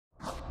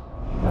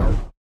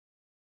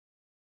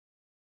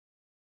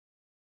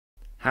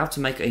How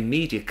to make a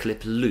media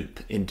clip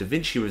loop in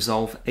DaVinci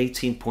Resolve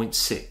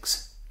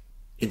 18.6.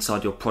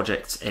 Inside your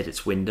project's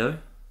Edit window,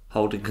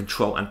 hold and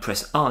Ctrl and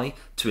press I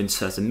to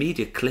insert a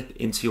media clip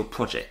into your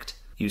project.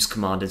 Use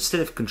Command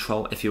instead of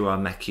Control if you are a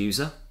Mac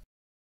user.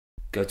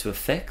 Go to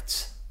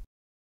Effects.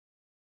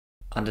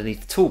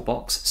 Underneath the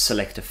toolbox,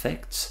 select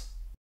Effects.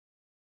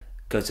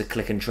 Go to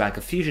click and drag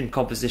a Fusion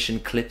composition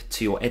clip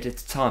to your edit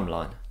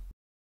timeline.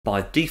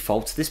 By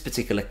default, this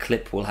particular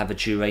clip will have a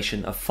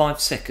duration of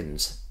 5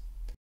 seconds.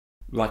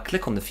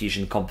 Right-click on the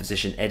Fusion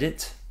composition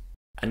edit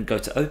and go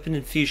to Open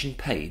in Fusion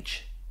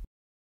page.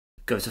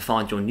 Go to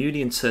find your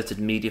newly inserted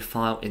media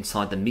file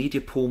inside the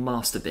Media Pool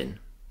master bin.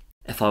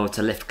 If I were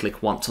to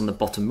left-click once on the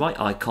bottom right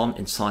icon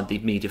inside the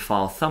media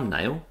file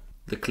thumbnail,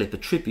 the clip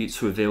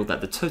attributes reveal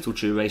that the total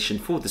duration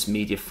for this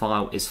media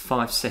file is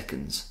 5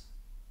 seconds.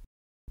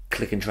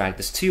 Click and drag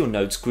this to your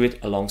nodes grid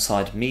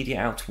alongside Media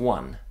Out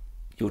 1.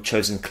 Your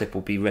chosen clip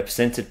will be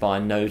represented by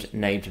a node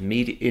named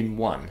Media In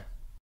 1.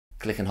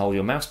 Click and hold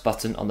your mouse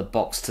button on the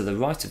box to the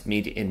right of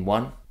Media In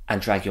 1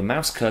 and drag your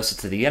mouse cursor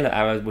to the yellow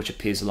arrow which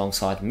appears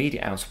alongside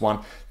Media Out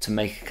 1 to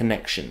make a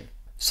connection,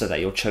 so that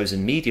your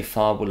chosen media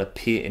file will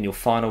appear in your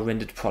final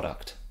rendered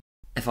product.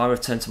 If I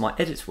return to my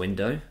edit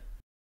window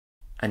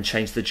and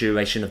change the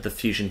duration of the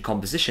Fusion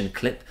composition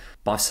clip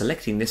by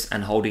selecting this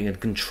and holding in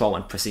Ctrl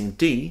and pressing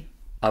D,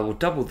 I will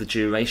double the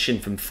duration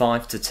from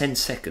 5 to 10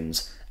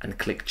 seconds and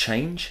click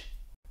Change.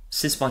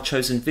 Since my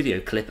chosen video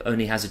clip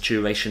only has a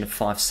duration of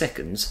 5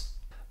 seconds,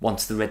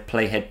 once the red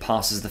playhead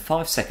passes the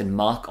 5-second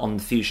mark on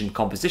the Fusion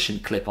composition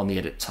clip on the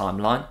edit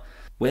timeline,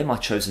 where my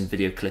chosen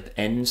video clip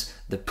ends,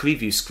 the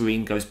preview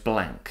screen goes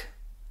blank.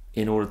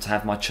 In order to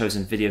have my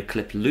chosen video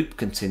clip loop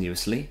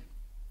continuously,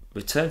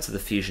 return to the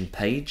Fusion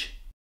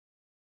page.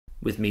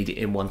 With Media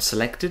In 1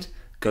 selected,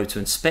 go to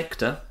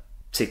Inspector,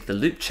 tick the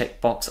loop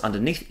checkbox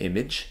underneath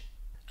Image,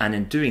 and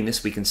in doing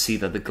this we can see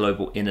that the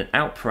global in and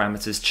out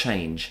parameters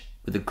change,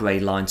 with a grey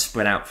line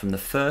spread out from the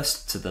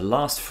first to the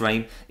last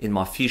frame in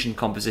my Fusion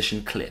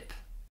composition clip.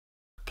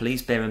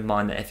 Please bear in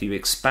mind that if you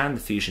expand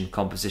the Fusion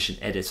composition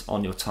edit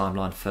on your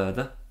timeline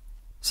further,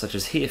 such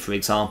as here for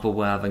example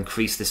where I've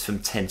increased this from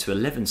 10 to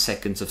 11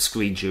 seconds of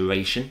screen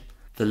duration,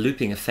 the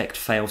looping effect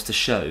fails to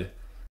show.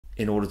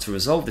 In order to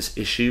resolve this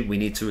issue, we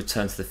need to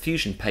return to the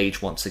Fusion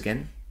page once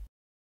again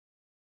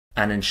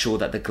and ensure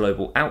that the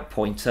global out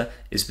pointer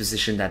is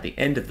positioned at the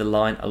end of the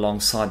line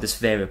alongside this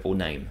variable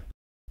name.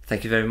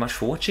 Thank you very much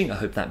for watching. I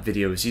hope that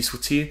video was useful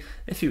to you.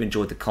 If you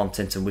enjoyed the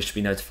content and wish to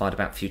be notified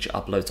about future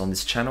uploads on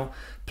this channel,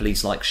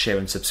 please like, share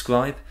and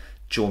subscribe.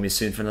 Join me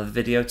soon for another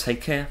video.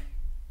 Take care.